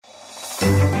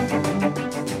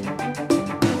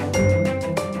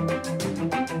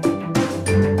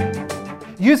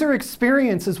User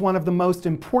experience is one of the most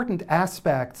important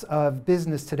aspects of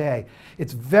business today.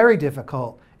 It's very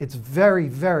difficult. It's very,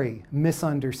 very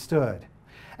misunderstood.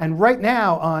 And right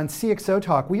now on CXO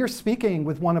Talk, we are speaking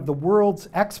with one of the world's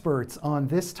experts on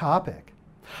this topic.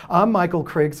 I'm Michael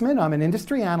Krigsman. I'm an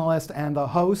industry analyst and the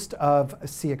host of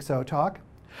CXO Talk.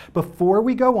 Before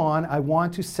we go on, I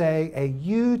want to say a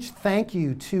huge thank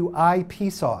you to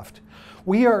IPsoft.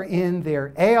 We are in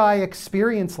their AI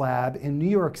Experience Lab in New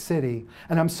York City,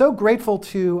 and I'm so grateful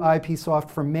to IPsoft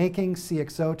for making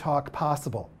CXO Talk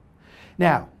possible.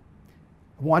 Now,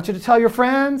 I want you to tell your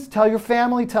friends, tell your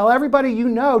family, tell everybody you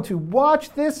know to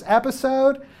watch this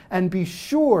episode and be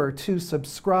sure to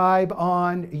subscribe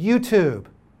on YouTube.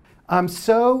 I'm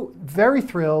so very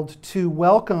thrilled to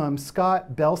welcome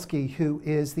Scott Belsky, who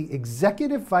is the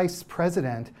Executive Vice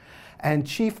President and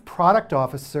Chief Product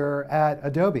Officer at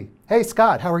Adobe. Hey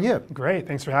Scott, how are you? Great,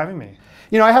 thanks for having me.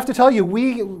 You know, I have to tell you,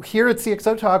 we here at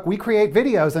CXO Talk, we create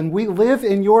videos and we live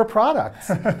in your products.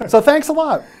 So thanks a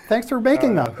lot. Thanks for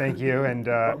making them. Thank you, and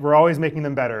we're always making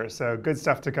them better, so good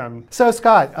stuff to come. So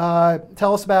Scott,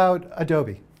 tell us about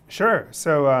Adobe. Sure.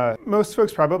 So most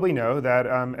folks probably know that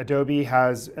Adobe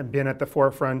has been at the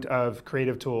forefront of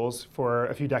creative tools for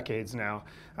a few decades now.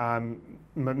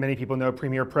 Many people know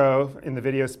Premiere Pro in the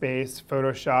video space,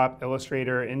 Photoshop,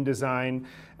 Illustrator, InDesign,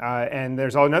 and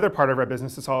there's another part of our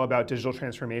business that's all about digital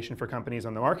transformation for companies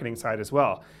on the marketing side as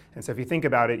well. And so if you think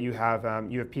about it, you have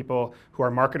people who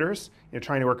are marketers,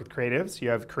 trying to work with creatives. You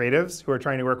have creatives who are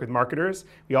trying to work with marketers.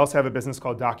 We also have a business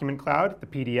called Document Cloud, the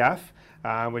PDF,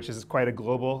 which is quite a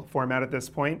global format at this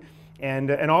point.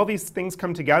 And all these things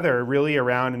come together really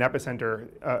around an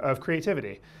epicenter of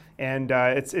creativity. And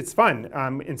it's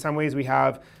fun. In some ways, we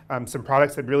have some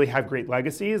products that really have great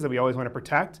legacies that we always want to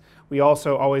protect. We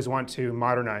also always want to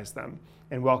modernize them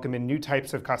and welcome in new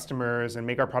types of customers and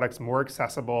make our products more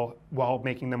accessible while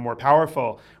making them more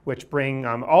powerful, which bring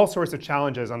all sorts of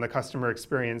challenges on the customer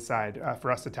experience side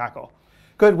for us to tackle.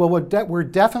 Good. Well, we're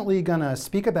definitely going to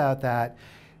speak about that.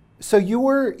 So you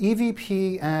were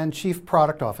EVP and Chief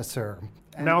Product Officer.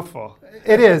 Mouthful.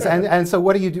 It is, and so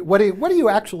what do you do? What do you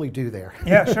actually do there?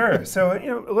 Yeah, sure. So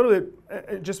a little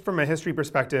bit, just from a history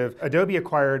perspective, Adobe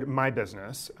acquired my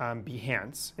business,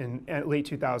 Behance, in late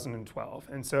 2012,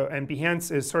 and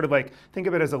Behance is sort of like, think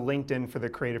of it as a LinkedIn for the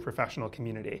creative professional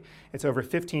community. It's over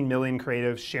 15 million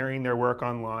creatives sharing their work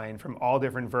online from all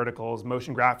different verticals,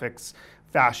 motion graphics,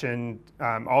 fashion,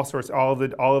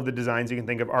 all of the designs you can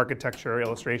think of, architecture,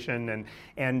 illustration,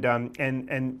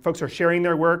 and folks are sharing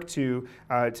their work to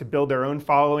build their own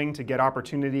following, to get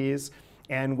opportunities.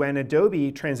 And when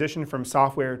Adobe transitioned from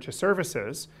software to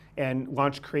services and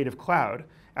launched Creative Cloud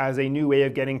as a new way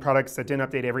of getting products that didn't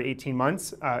update every 18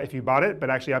 months if you bought it, but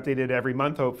actually updated every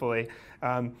month, hopefully,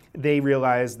 they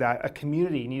realized that a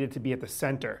community needed to be at the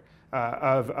center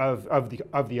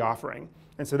of the offering.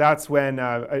 And so that's when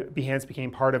Behance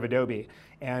became part of Adobe.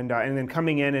 And then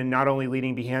coming in and not only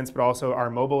leading Behance, but also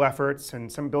our mobile efforts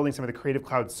and building some of the Creative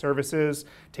Cloud services,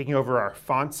 taking over our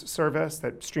fonts service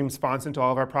that streams fonts into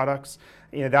all of our products.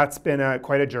 That's been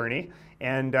quite a journey.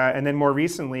 And then more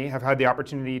recently have had the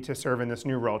opportunity to serve in this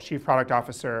new role, Chief Product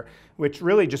Officer, which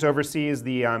really just oversees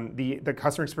the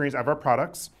customer experience of our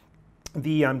products,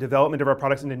 the development of our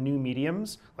products into new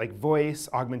mediums like voice,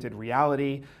 augmented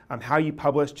reality, how you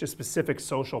publish to specific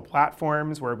social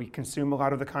platforms where we consume a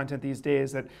lot of the content these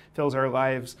days that fills our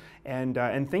lives,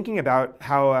 and thinking about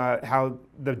how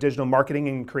the digital marketing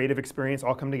and creative experience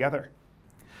all come together.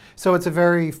 So it's a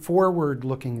very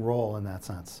forward-looking role in that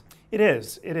sense. It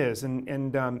is,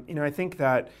 and I think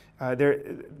that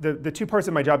the two parts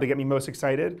of my job that get me most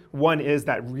excited, one is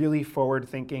that really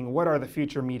forward-thinking, what are the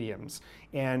future mediums?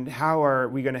 And how are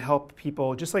we going to help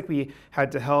people, just like we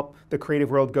had to help the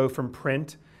creative world go from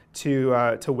print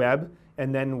to web,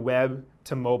 and then web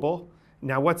to mobile.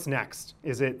 Now what's next?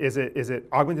 Is it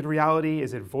augmented reality?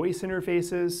 Is it voice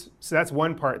interfaces? So that's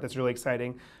one part that's really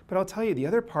exciting. But I'll tell you, the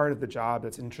other part of the job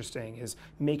that's interesting is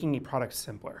making a product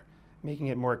simpler, making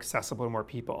it more accessible to more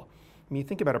people. I mean, you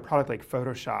think about a product like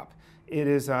Photoshop. It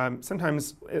is,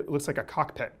 sometimes it looks like a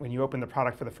cockpit when you open the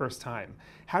product for the first time.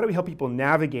 How do we help people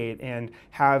navigate and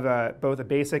have both a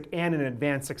basic and an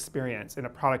advanced experience in a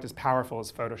product as powerful as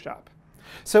Photoshop?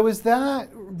 So is that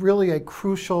really a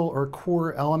crucial or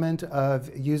core element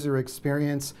of user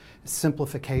experience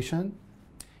simplification?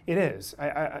 It is.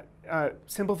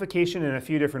 Simplification in a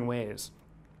few different ways.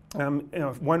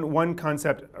 One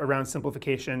concept around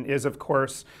simplification is, of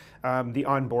course, the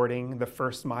onboarding, the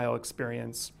first mile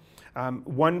experience.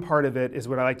 One part of it is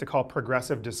what I like to call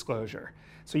progressive disclosure.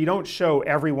 So you don't show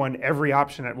everyone every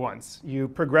option at once. You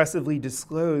progressively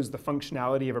disclose the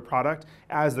functionality of a product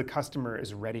as the customer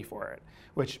is ready for it,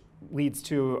 which leads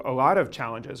to a lot of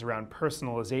challenges around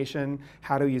personalization,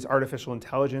 how to use artificial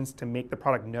intelligence to make the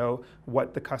product know what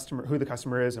who the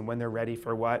customer is and when they're ready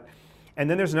for what. And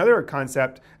then there's another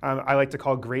concept I like to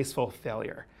call graceful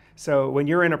failure. So when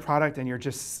you're in a product and you're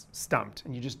just stumped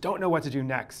and you just don't know what to do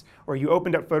next, or you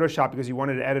opened up Photoshop because you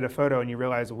wanted to edit a photo and you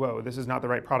realize, whoa, this is not the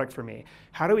right product for me.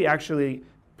 How do we actually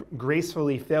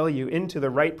gracefully fail you into the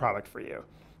right product for you?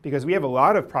 Because we have a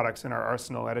lot of products in our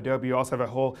arsenal at Adobe. We also have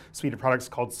a whole suite of products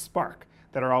called Spark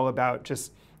that are all about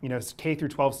just, K through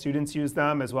 12 students use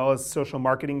them, as well as social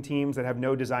marketing teams that have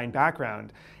no design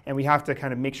background. And we have to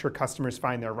kind of make sure customers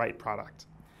find their right product.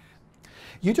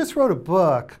 You just wrote a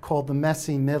book called The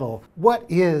Messy Middle. What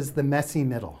is the messy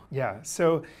middle? Yeah,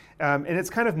 so, and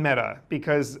it's kind of meta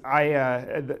because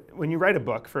when you write a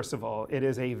book, first of all, it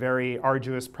is a very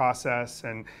arduous process,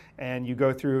 and you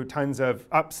go through tons of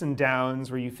ups and downs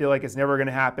where you feel like it's never going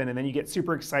to happen, and then you get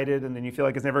super excited, and then you feel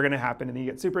like it's never going to happen, and then you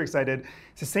get super excited.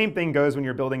 It's the same thing goes when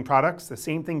you're building products. The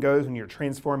same thing goes when you're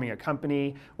transforming a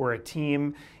company or a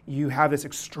team. You have this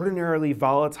extraordinarily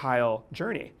volatile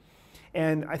journey.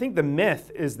 And I think the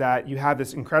myth is that you have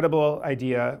this incredible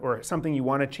idea or something you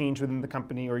want to change within the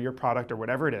company or your product or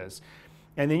whatever it is,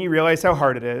 and then you realize how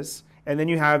hard it is, and then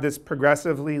you have this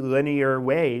progressively linear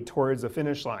way towards a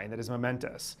finish line that is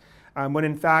momentous. When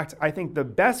in fact, I think the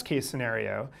best case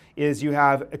scenario is you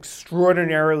have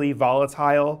extraordinarily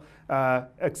volatile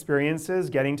experiences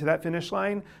getting to that finish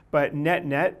line, but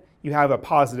net, you have a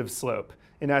positive slope.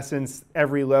 In essence,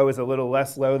 every low is a little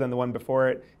less low than the one before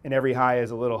it, and every high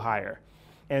is a little higher.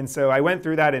 And so I went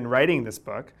through that in writing this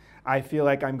book. I feel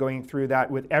like I'm going through that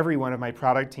with every one of my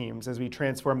product teams as we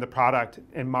transform the product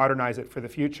and modernize it for the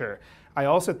future. I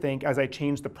also think as I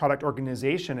change the product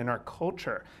organization and our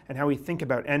culture and how we think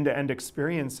about end-to-end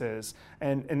experiences,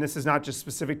 and this is not just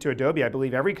specific to Adobe, I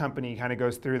believe every company kind of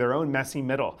goes through their own messy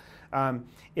middle.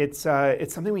 It's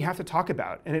something we have to talk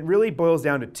about, and it really boils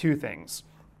down to two things.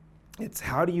 It's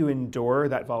how do you endure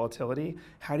that volatility?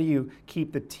 How do you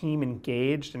keep the team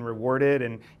engaged and rewarded,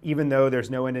 and even though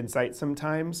there's no end in sight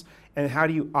sometimes? And how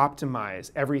do you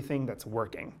optimize everything that's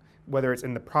working, whether it's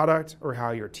in the product or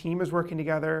how your team is working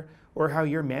together or how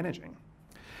you're managing?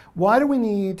 Why do we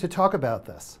need to talk about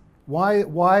this? What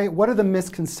are the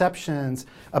misconceptions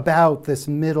about this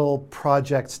middle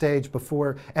project stage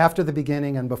after the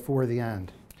beginning and before the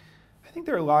end? I think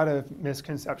there are a lot of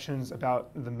misconceptions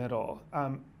about the middle.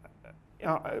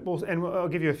 And I'll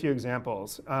give you a few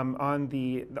examples. On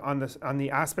the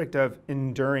aspect of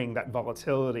enduring that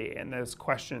volatility and those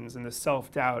questions and the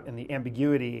self-doubt and the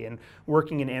ambiguity and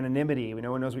working in anonymity,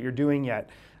 no one knows what you're doing yet,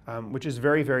 which is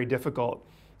very, very difficult.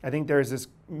 I think there's this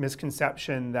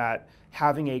misconception that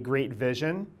having a great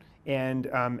vision and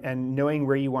knowing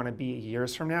where you want to be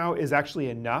years from now is actually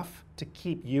enough to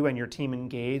keep you and your team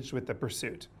engaged with the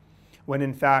pursuit, when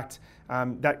in fact,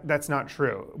 that's not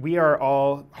true. We are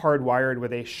all hardwired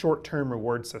with a short-term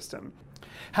reward system.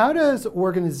 How does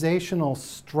organizational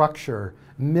structure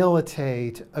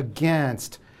militate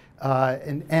against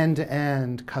an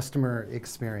end-to-end customer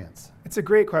experience? It's a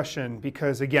great question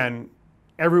because, again,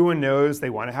 everyone knows they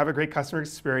want to have a great customer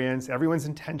experience. Everyone's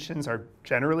intentions are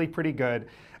generally pretty good.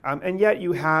 And yet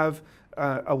you have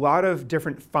a lot of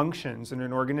different functions in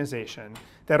an organization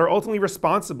that are ultimately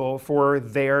responsible for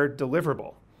their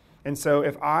deliverable. And so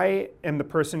if I am the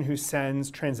person who sends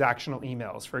transactional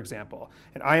emails, for example,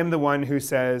 and I am the one who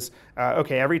says,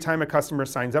 okay, every time a customer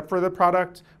signs up for the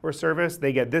product or service,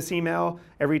 they get this email.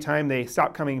 Every time they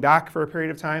stop coming back for a period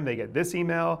of time, they get this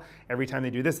email. Every time they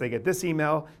do this, they get this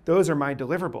email. Those are my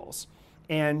deliverables.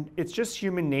 And it's just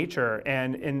human nature,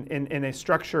 and in a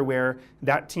structure where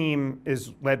that team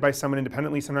is led by someone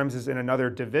independently, sometimes is in another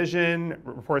division,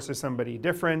 reports to somebody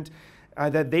different,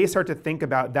 that they start to think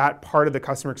about that part of the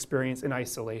customer experience in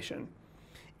isolation.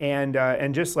 And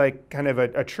just like kind of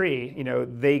a tree,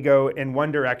 they go in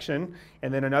one direction,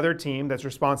 and then another team that's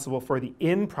responsible for the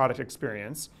in-product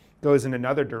experience goes in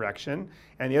another direction,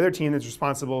 and the other team that's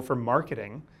responsible for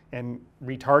marketing and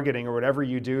retargeting or whatever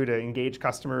you do to engage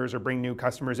customers or bring new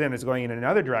customers in is going in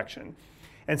another direction.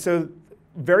 And so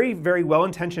very, very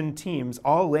well-intentioned teams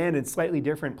all land in slightly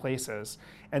different places.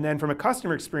 And then from a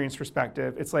customer experience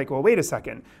perspective, it's like, well, wait a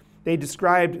second. They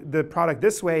described the product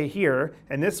this way here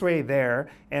and this way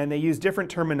there, and they use different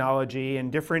terminology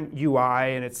and different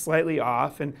UI, and it's slightly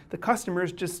off, and the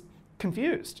customer's just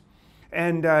confused.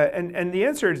 And the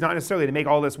answer is not necessarily to make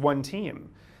all this one team.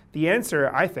 The answer,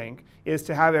 I think, is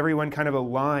to have everyone kind of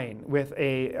align with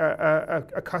a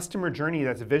customer journey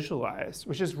that's visualized,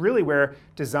 which is really where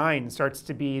design starts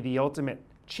to be the ultimate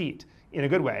cheat, in a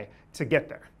good way, to get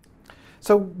there.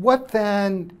 So what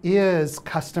then is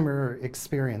customer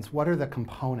experience? What are the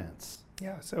components?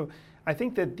 Yeah, so I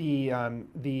think that the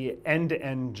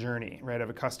end-to-end journey, right, of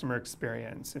a customer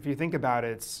experience, if you think about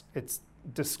it, it's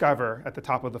discover at the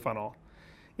top of the funnel.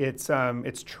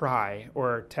 It's try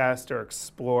or test or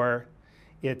explore.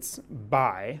 It's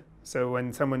buy. So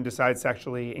when someone decides to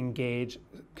actually engage,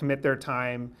 commit their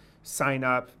time, sign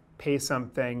up, pay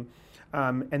something,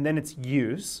 and then it's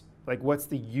use. Like, what's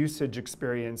the usage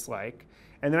experience like?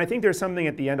 And then I think there's something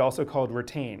at the end also called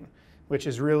retain, which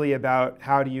is really about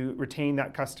how do you retain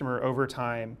that customer over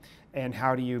time, and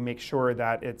how do you make sure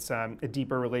that it's a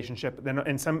deeper relationship. Then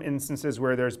in some instances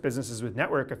where there's businesses with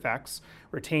network effects,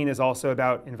 retain is also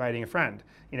about inviting a friend,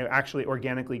 actually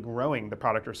organically growing the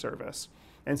product or service.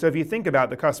 And so if you think about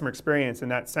the customer experience in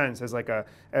that sense as like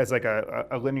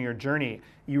a linear journey,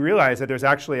 you realize that there's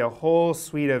actually a whole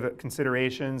suite of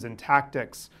considerations and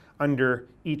tactics under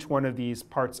each one of these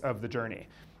parts of the journey.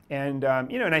 And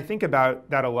and I think about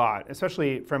that a lot,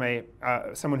 especially from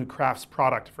someone who crafts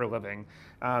product for a living.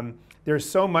 There's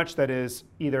so much that is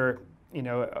either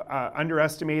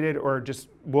underestimated or just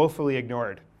woefully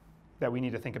ignored that we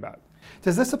need to think about.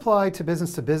 Does this apply to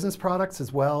business products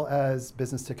as well as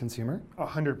business to consumer?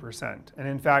 100%. And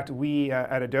in fact, we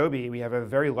at Adobe, we have a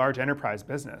very large enterprise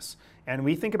business, and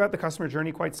we think about the customer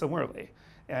journey quite similarly.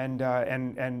 And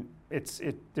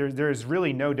there's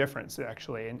really no difference,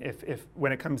 actually. And if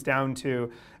when it comes down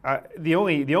to the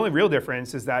only real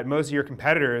difference is that most of your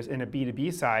competitors in a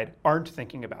B2B side aren't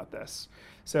thinking about this.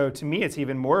 So to me, it's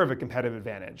even more of a competitive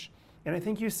advantage. And I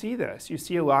think you see this. You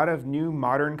see a lot of new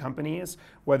modern companies,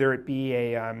 whether it be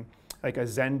like a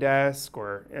Zendesk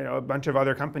or a bunch of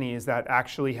other companies that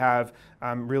actually have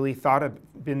really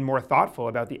been more thoughtful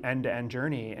about the end-to-end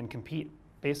journey and compete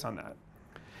based on that.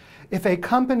 If a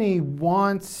company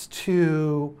wants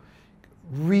to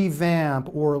revamp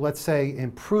or, let's say,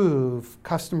 improve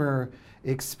customer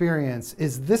experience,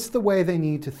 is this the way they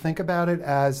need to think about it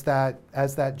as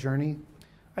that journey?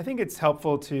 I think it's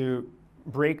helpful to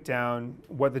break down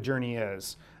what the journey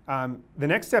is. The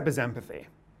next step is empathy,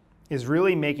 is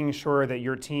really making sure that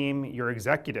your team, your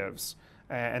executives,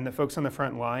 and the folks on the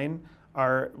front line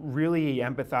are really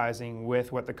empathizing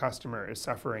with what the customer is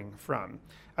suffering from.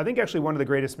 I think actually one of the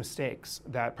greatest mistakes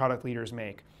that product leaders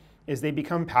make is they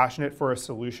become passionate for a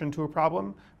solution to a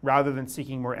problem rather than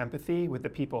seeking more empathy with the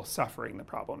people suffering the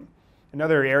problem.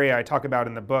 Another area I talk about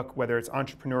in the book, whether it's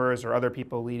entrepreneurs or other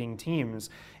people leading teams,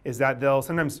 is that they'll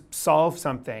sometimes solve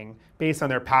something based on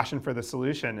their passion for the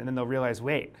solution, and then they'll realize,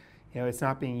 wait, it's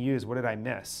not being used. What did I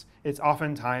miss? It's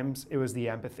oftentimes it was the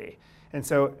empathy. And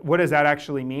so what does that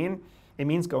actually mean? It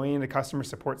means going into customer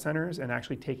support centers and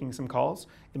actually taking some calls.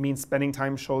 It means spending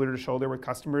time shoulder to shoulder with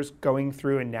customers, going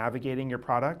through and navigating your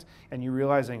product, and you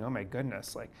realizing, oh my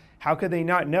goodness, like how could they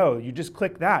not know? You just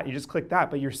click that,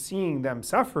 but you're seeing them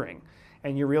suffering,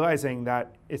 and you're realizing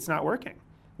that it's not working.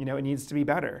 It needs to be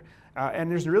better. And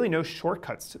there's really no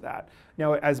shortcuts to that.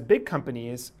 Now, as big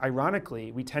companies,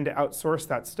 ironically, we tend to outsource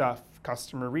that stuff,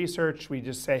 customer research. We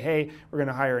just say, hey, we're going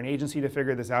to hire an agency to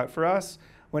figure this out for us.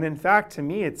 When in fact, to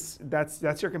me,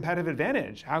 that's your competitive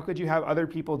advantage. How could you have other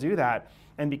people do that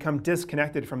and become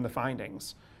disconnected from the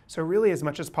findings? So really, as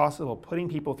much as possible, putting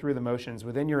people through the motions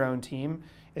within your own team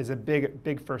is a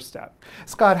big first step.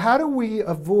 Scott, how do we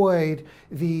avoid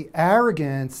the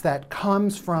arrogance that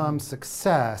comes from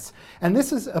success? And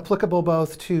this is applicable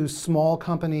both to small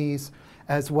companies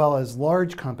as well as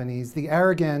large companies. The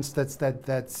arrogance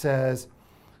that says,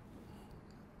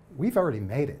 we've already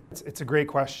made it. It's a great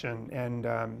question, and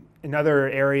another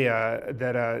area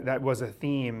that was a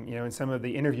theme, in some of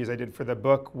the interviews I did for the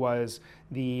book was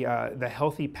the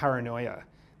healthy paranoia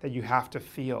that you have to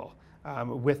feel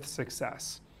with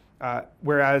success.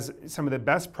 Whereas some of the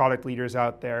best product leaders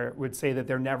out there would say that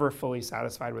they're never fully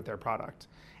satisfied with their product.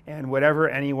 And whatever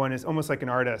anyone is, almost like an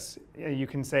artist, you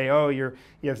can say, oh, you're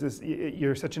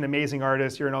such an amazing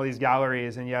artist, you're in all these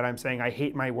galleries, and yet I'm saying I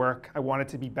hate my work, I want it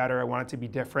to be better, I want it to be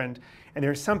different. And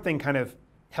there's something kind of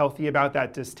healthy about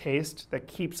that distaste that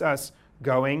keeps us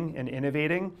going and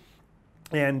innovating.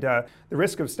 And the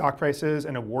risk of stock prices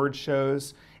and award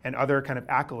shows and other kind of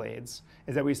accolades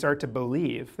is that we start to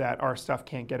believe that our stuff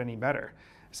can't get any better.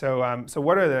 So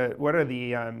what are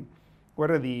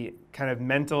the kind of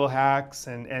mental hacks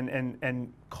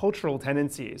and cultural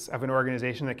tendencies of an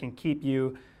organization that can keep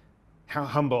you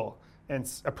humble and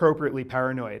appropriately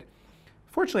paranoid?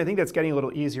 Fortunately, I think that's getting a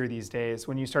little easier these days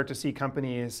when you start to see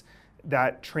companies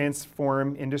that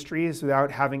transform industries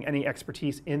without having any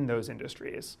expertise in those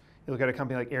industries. You look at a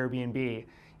company like Airbnb,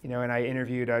 and I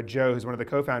interviewed Joe, who's one of the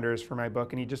co-founders for my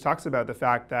book, and he just talks about the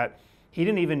fact that he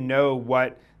didn't even know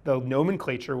what the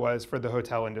nomenclature was for the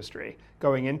hotel industry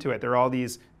going into it. There are all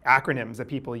these acronyms that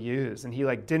people use, and he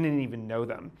didn't even know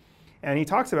them. And he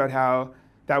talks about how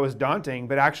that was daunting,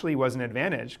 but actually was an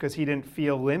advantage because he didn't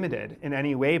feel limited in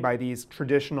any way by these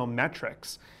traditional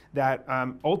metrics that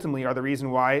ultimately are the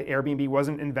reason why Airbnb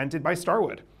wasn't invented by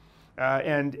Starwood.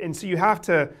 And so you have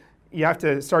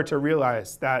to start to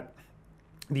realize that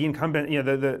the incumbent,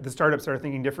 the startups are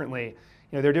thinking differently.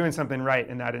 They're doing something right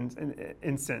in that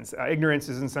instance. Ignorance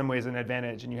is in some ways an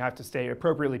advantage, and you have to stay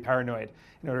appropriately paranoid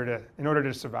in order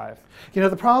to survive.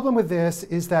 The problem with this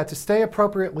is that to stay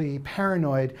appropriately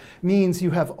paranoid means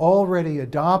you have already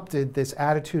adopted this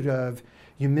attitude of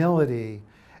humility,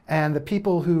 and the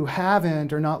people who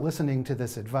haven't are not listening to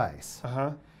this advice.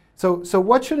 Uh-huh. So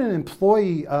what should an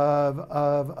employee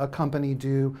of a company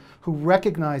do who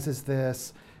recognizes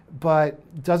this but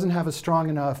doesn't have a strong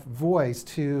enough voice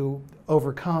to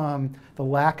overcome the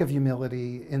lack of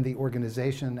humility in the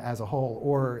organization as a whole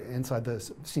or inside the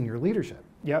senior leadership?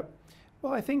 Yep.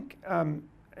 Well, I think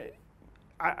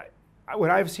what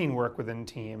I've seen work within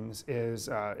teams is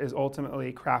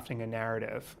ultimately crafting a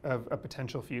narrative of a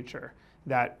potential future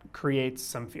that creates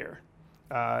some fear,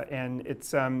 and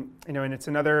it's and it's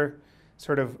another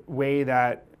sort of way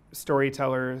that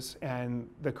storytellers and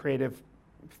the creative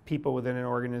people within an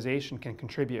organization can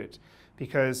contribute,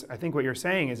 because I think what you're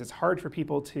saying is it's hard for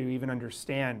people to even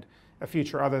understand a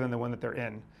future other than the one that they're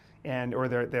in, or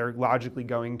they're logically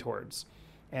going towards,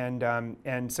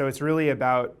 and so it's really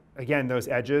about, again, those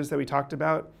edges that we talked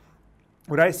about.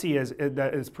 What I see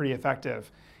that is pretty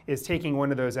effective is taking one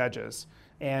of those edges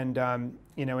and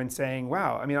and saying,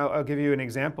 wow. I mean, I'll give you an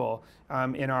example.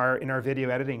 In our video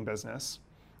editing business,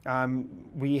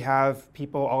 we have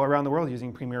people all around the world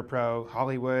using Premiere Pro,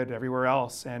 Hollywood, everywhere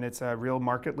else, and it's a real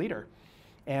market leader.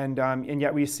 And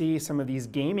yet we see some of these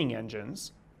gaming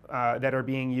engines that are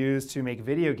being used to make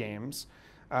video games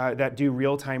that do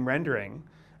real-time rendering.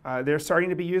 They're starting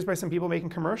to be used by some people making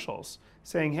commercials,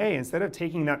 saying, hey, instead of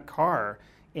taking that car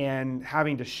and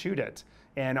having to shoot it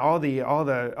and all the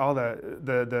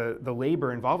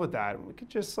labor involved with that, we could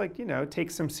just take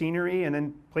some scenery and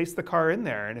then place the car in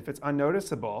there. And if it's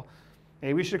unnoticeable,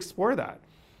 maybe we should explore that.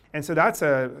 And so that's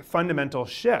a fundamental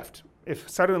shift. If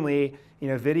suddenly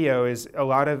video is a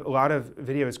lot of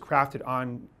video is crafted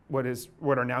on what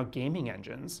are now gaming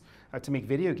engines to make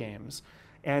video games,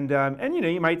 and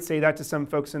you might say that to some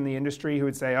folks in the industry who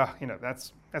would say, oh,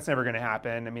 that's never going to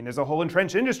happen. I mean, there's a whole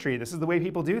entrenched industry. This is the way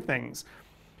people do things.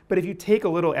 But if you take a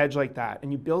little edge like that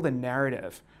and you build a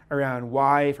narrative around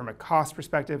why, from a cost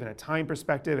perspective and a time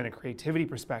perspective and a creativity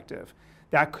perspective,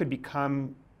 that could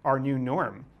become our new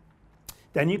norm,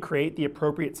 then you create the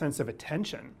appropriate sense of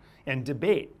attention and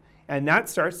debate. And that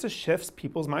starts to shift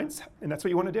people's mindset, and that's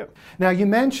what you want to do. Now, you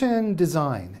mentioned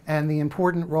design and the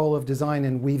important role of design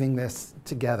in weaving this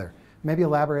together. Maybe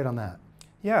elaborate on that.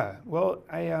 Yeah, well,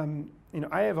 I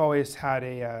have always had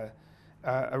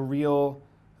a real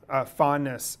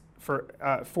fondness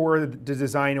for the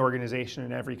design organization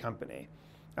in every company.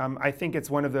 I think it's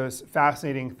one of those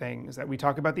fascinating things that we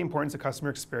talk about the importance of customer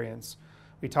experience.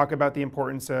 We talk about the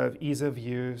importance of ease of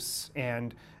use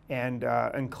and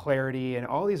clarity and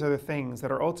all these other things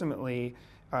that are ultimately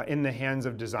in the hands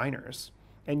of designers.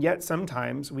 And yet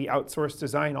sometimes we outsource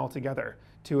design altogether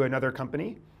to another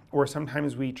company, or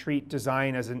sometimes we treat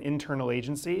design as an internal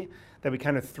agency that we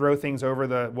kind of throw things over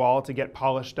the wall to get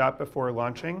polished up before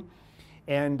launching.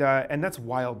 And that's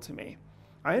wild to me.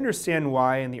 I understand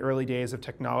why in the early days of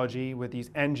technology, with these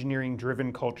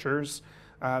engineering-driven cultures,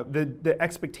 the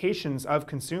expectations of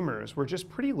consumers were just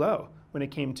pretty low when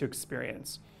it came to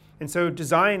experience. And so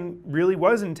design really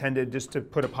was intended just to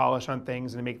put a polish on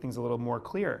things and to make things a little more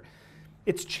clear.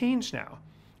 It's changed now.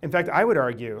 In fact, I would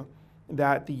argue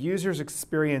that the user's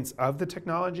experience of the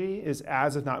technology is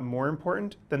as, if not more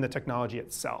important than the technology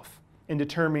itself in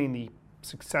determining the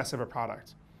success of a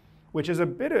product, which is a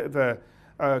bit of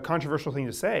a controversial thing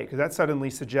to say, because that suddenly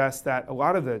suggests that a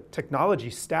lot of the technology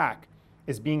stack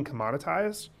is being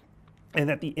commoditized, and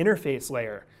that the interface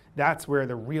layer, that's where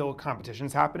the real competition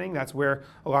is happening. That's where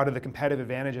a lot of the competitive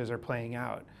advantages are playing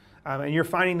out. And you're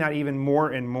finding that even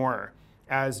more and more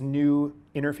as new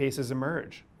interfaces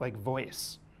emerge, like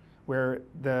voice, where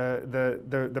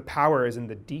the power is in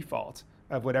the default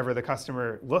of whatever the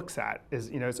customer looks at.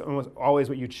 It's almost always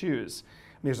what you choose.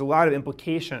 There's a lot of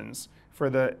implications for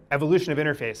the evolution of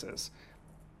interfaces.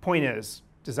 Point is,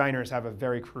 designers have a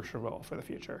very crucial role for the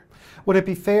future. Would it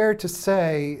be fair to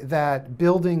say that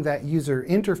building that user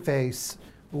interface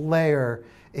layer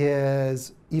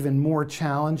is even more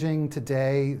challenging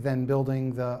today than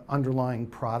building the underlying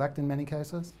product in many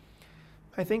cases?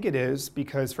 I think it is,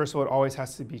 because first of all, it always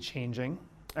has to be changing.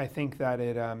 I think that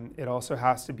it also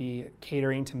has to be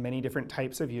catering to many different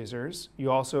types of users. We're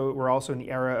also in the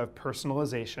era of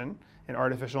personalization and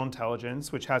artificial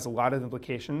intelligence, which has a lot of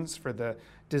implications for the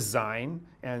design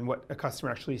and what a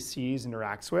customer actually sees,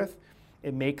 interacts with.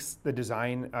 It makes the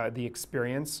design, the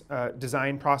experience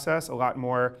design process a lot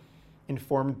more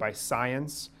informed by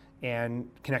science and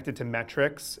connected to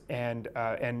metrics and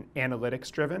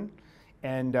analytics driven.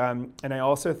 And I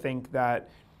also think that,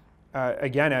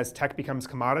 again, as tech becomes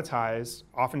commoditized,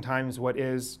 oftentimes what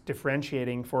is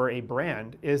differentiating for a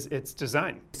brand is its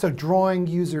design. So drawing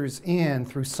users in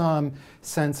through some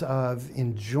sense of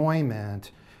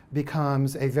enjoyment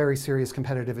becomes a very serious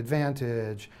competitive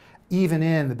advantage, even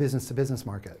in the business-to-business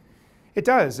market. It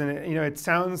does, and it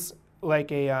sounds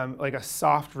like a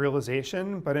soft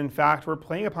realization, but in fact, we're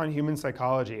playing upon human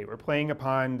psychology. We're playing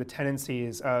upon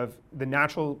the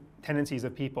natural tendencies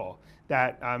of people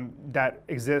that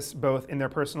exist both in their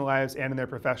personal lives and in their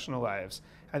professional lives.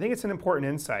 I think it's an important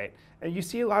insight. And you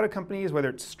see a lot of companies, whether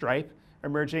it's Stripe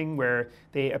emerging, where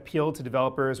they appeal to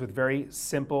developers with very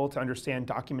simple to understand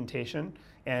documentation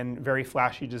and very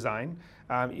flashy design.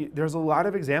 There's a lot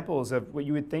of examples of what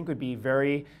you would think would be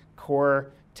very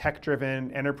core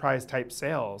tech-driven enterprise-type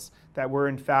sales that were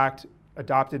in fact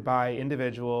adopted by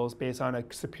individuals based on a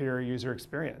superior user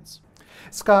experience.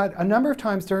 Scott, a number of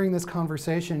times during this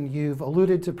conversation, you've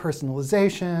alluded to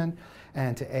personalization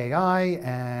and to AI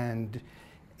and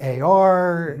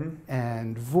AR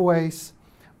and voice.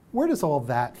 Where does all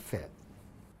that fit?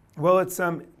 Well,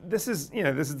 this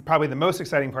is probably the most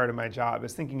exciting part of my job,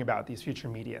 is thinking about these future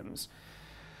mediums.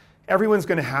 Everyone's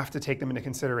going to have to take them into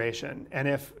consideration, and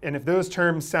if those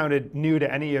terms sounded new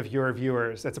to any of your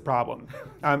viewers, that's a problem,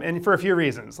 and for a few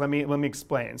reasons. Let me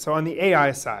explain. So on the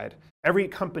AI side, every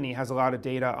company has a lot of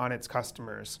data on its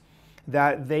customers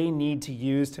that they need to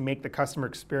use to make the customer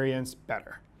experience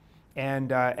better,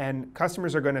 and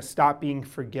customers are going to stop being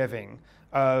forgiving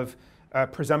of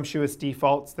presumptuous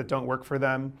defaults that don't work for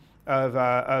them,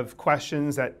 of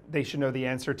questions that they should know the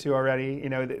answer to already.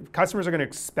 Customers are going to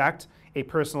expect a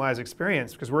personalized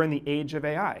experience because we're in the age of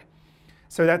AI.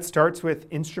 So that starts with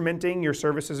instrumenting your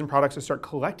services and products to start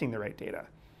collecting the right data.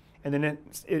 And then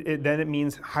it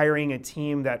means hiring a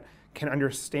team that can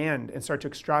understand and start to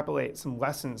extrapolate some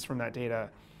lessons from that data.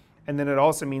 And then it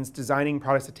also means designing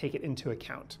products to take it into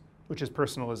account, which is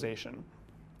personalization.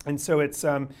 And so it's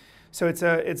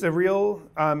a real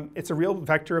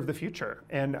vector of the future.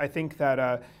 And I think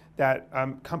that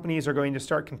companies are going to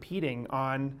start competing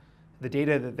on the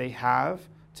data that they have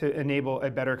to enable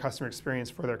a better customer experience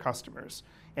for their customers.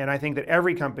 And I think that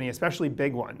every company, especially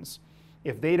big ones,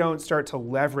 if they don't start to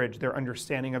leverage their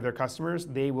understanding of their customers,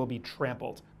 they will be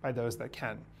trampled by those that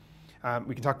can.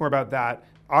 We can talk more about that.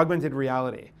 Augmented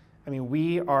reality. I mean,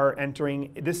 we are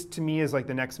entering, this to me is like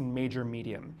the next major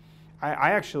medium.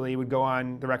 I actually would go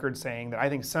on the record saying that I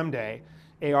think someday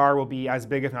AR will be as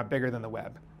big, if not bigger, than the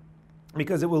web.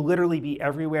 Because it will literally be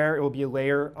everywhere. It will be a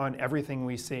layer on everything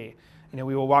we see.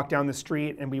 We will walk down the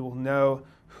street and we will know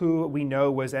who we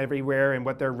know was everywhere and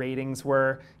what their ratings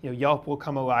were. Yelp will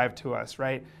come alive to us,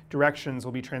 right? Directions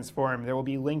will be transformed. There will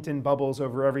be LinkedIn bubbles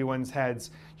over everyone's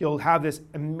heads. You'll have this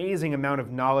amazing amount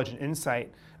of knowledge and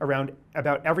insight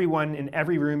about everyone in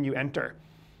every room you enter.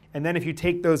 And then if you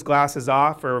take those glasses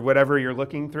off or whatever you're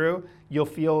looking through, you'll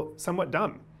feel somewhat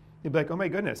dumb. You'll be like, oh my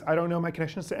goodness, I don't know my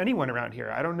connections to anyone around here.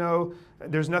 I don't know,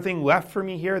 there's nothing left for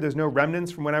me here. There's no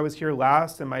remnants from when I was here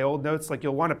last and my old notes. Like,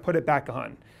 you'll want to put it back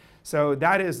on. So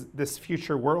that is this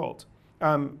future world.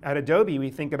 At Adobe, we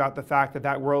think about the fact that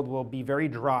that world will be very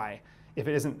dry if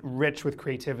it isn't rich with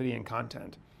creativity and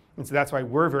content. And so that's why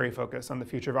we're very focused on the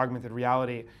future of augmented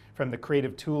reality from the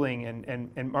creative tooling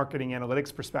and marketing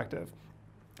analytics perspective.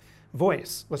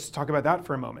 Voice, let's talk about that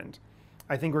for a moment.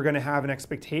 I think we're going to have an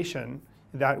expectation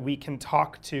that we can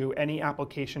talk to any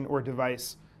application or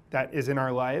device that is in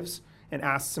our lives and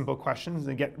ask simple questions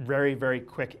and get very, very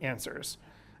quick answers.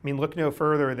 I mean, look no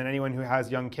further than anyone who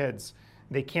has young kids.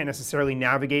 They can't necessarily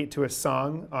navigate to a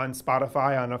song on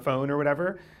Spotify on a phone or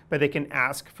whatever, but they can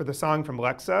ask for the song from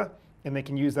Alexa and they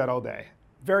can use that all day.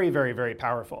 Very, very, very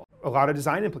powerful. A lot of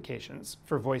design implications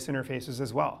for voice interfaces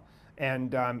as well.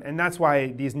 And that's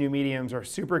why these new mediums are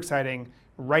super exciting,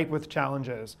 ripe with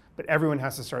challenges, but everyone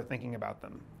has to start thinking about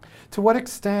them. To what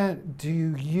extent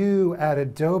do you at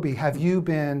Adobe, have you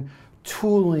been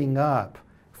tooling up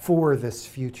for this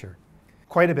future?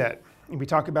 Quite a bit. We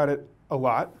talk about it a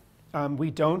lot.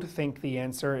 We don't think the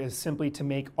answer is simply to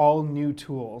make all new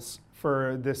tools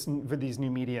for these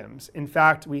new mediums. In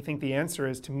fact, we think the answer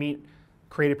is to meet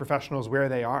creative professionals where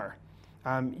they are,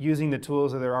 using the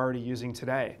tools that they're already using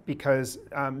today, because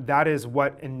that is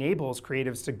what enables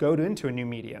creatives to go into a new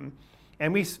medium.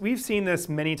 And we've seen this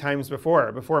many times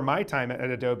before my time at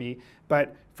Adobe,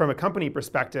 but from a company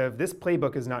perspective, this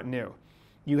playbook is not new.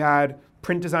 You had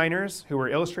print designers who were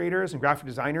illustrators and graphic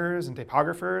designers and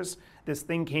typographers. This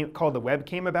thing called the web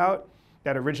came about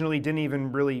that originally didn't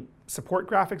even really support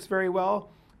graphics very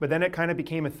well, but then it kind of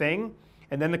became a thing.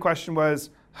 And then the question was,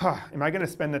 am I going to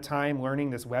spend the time learning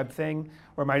this web thing,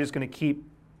 or am I just going to keep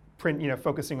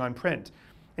focusing on print?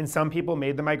 And some people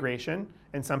made the migration,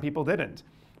 and some people didn't.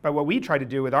 But what we try to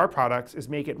do with our products is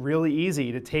make it really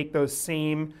easy to take those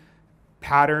same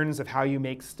patterns of how you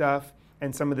make stuff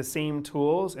and some of the same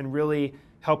tools and really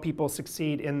help people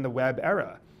succeed in the web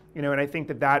era. And I think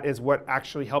that is what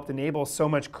actually helped enable so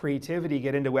much creativity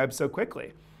get into web so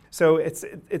quickly. So it's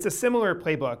a similar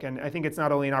playbook, and I think it's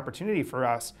not only an opportunity for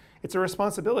us, it's a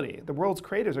responsibility. The world's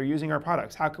creatives are using our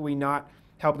products. How can we not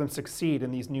help them succeed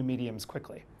in these new mediums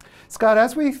quickly? Scott,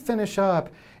 as we finish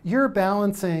up, you're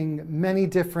balancing many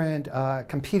different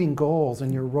competing goals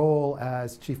in your role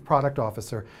as Chief Product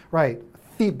Officer, right?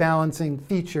 Balancing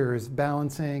features,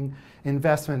 balancing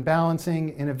investment, balancing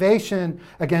innovation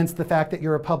against the fact that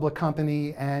you're a public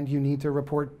company and you need to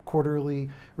report quarterly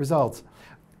results.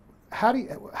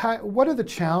 What are the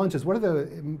challenges? What are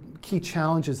the key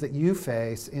challenges that you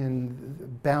face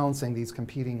in balancing these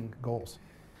competing goals?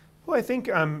 Well, I think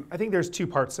there's two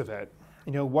parts of it.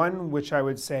 One which I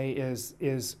would say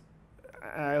is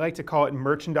I like to call it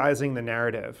merchandising the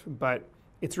narrative, but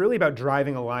it's really about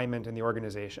driving alignment in the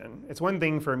organization. It's one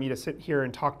thing for me to sit here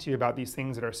and talk to you about these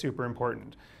things that are super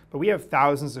important, but we have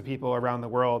thousands of people around the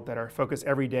world that are focused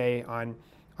every day on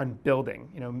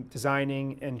building,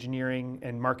 designing, engineering,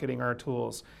 and marketing our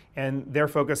tools. And they're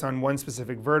focused on one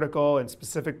specific vertical and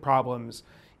specific problems.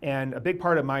 And a big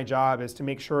part of my job is to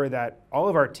make sure that all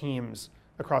of our teams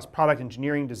across product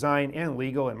engineering, design, and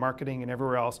legal, and marketing, and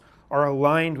everywhere else are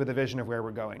aligned with the vision of where we're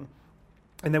going.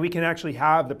 And then we can actually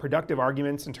have the productive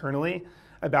arguments internally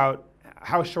about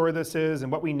how sure this is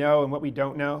and what we know and what we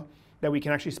don't know, that we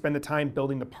can actually spend the time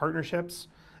building the partnerships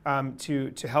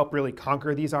to help really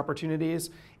conquer these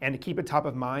opportunities and to keep it top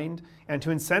of mind and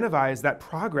to incentivize that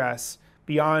progress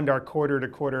beyond our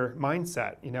quarter-to-quarter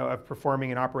mindset, of performing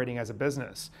and operating as a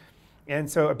business. And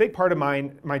so a big part of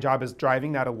my job is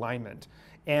driving that alignment.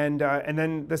 And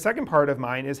then the second part of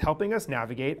mine is helping us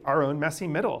navigate our own messy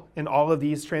middle in all of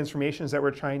these transformations that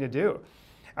we're trying to do,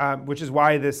 which is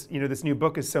why this new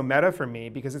book is so meta for me,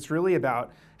 because it's really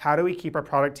about how do we keep our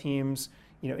product teams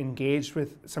engaged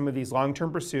with some of these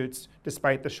long-term pursuits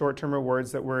despite the short-term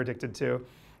rewards that we're addicted to.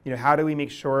 How do we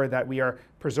make sure that we are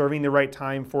preserving the right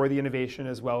time for the innovation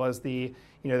as well as the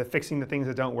fixing the things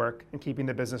that don't work and keeping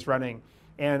the business running.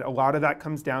 And a lot of that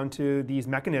comes down to these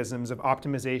mechanisms of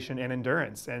optimization and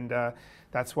endurance. And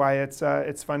that's why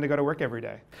it's fun to go to work every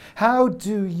day. How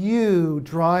do you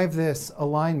drive this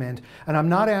alignment? And I'm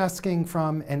not asking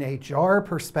from an HR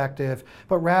perspective,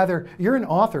 but rather you're an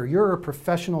author, you're a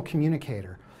professional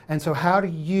communicator. And so how do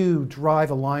you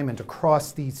drive alignment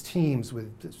across these teams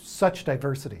with such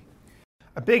diversity?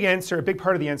 A big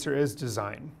part of the answer is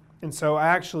design. And so I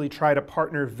actually try to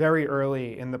partner very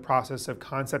early in the process of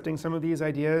concepting some of these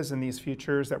ideas and these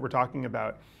futures that we're talking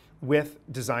about with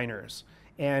designers.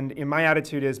 And my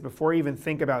attitude is before I even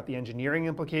think about the engineering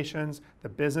implications, the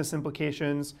business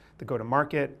implications, the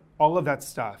go-to-market, all of that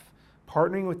stuff,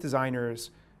 partnering with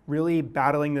designers, really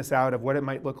battling this out of what it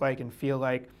might look like and feel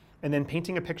like, and then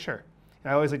painting a picture.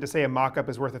 And I always like to say a mock-up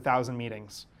is worth 1,000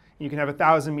 meetings. You can have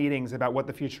 1,000 meetings about what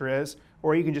the future is,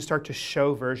 or you can just start to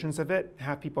show versions of it,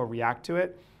 have people react to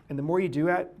it. And the more you do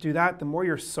that, the more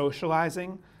you're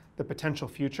socializing the potential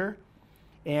future.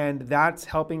 And that's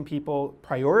helping people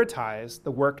prioritize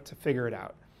the work to figure it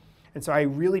out. And so I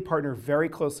really partner very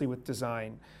closely with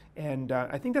design. And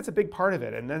I think that's a big part of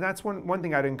it. And then that's one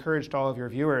thing I'd encourage to all of your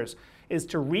viewers is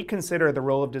to reconsider the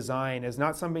role of design as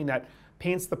not something that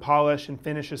paints the polish and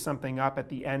finishes something up at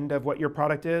the end of what your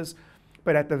product is,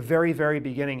 but at the very, very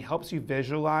beginning helps you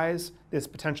visualize this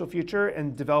potential future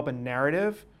and develop a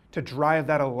narrative to drive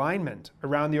that alignment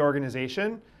around the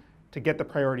organization to get the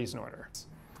priorities in order.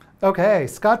 Okay,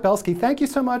 Scott Belsky, thank you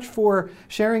so much for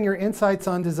sharing your insights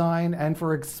on design and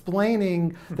for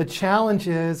explaining the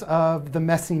challenges of the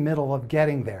messy middle of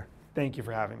getting there. Thank you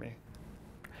for having me.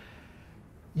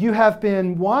 You have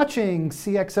been watching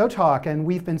CXO Talk, and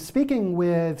we've been speaking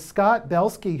with Scott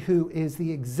Belsky, who is the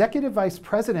Executive Vice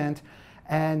President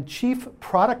and Chief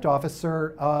Product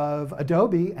Officer of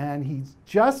Adobe, and he's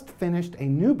just finished a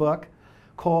new book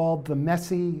called The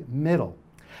Messy Middle.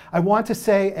 I want to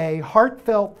say a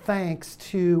heartfelt thanks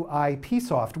to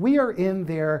IPsoft. We are in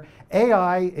their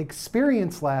AI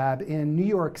Experience Lab in New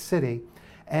York City,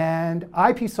 and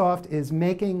IPsoft is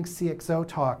making CXO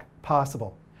Talk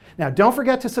possible. Now, don't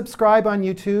forget to subscribe on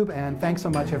YouTube, and thanks so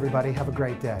much, everybody. Have a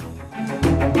great day.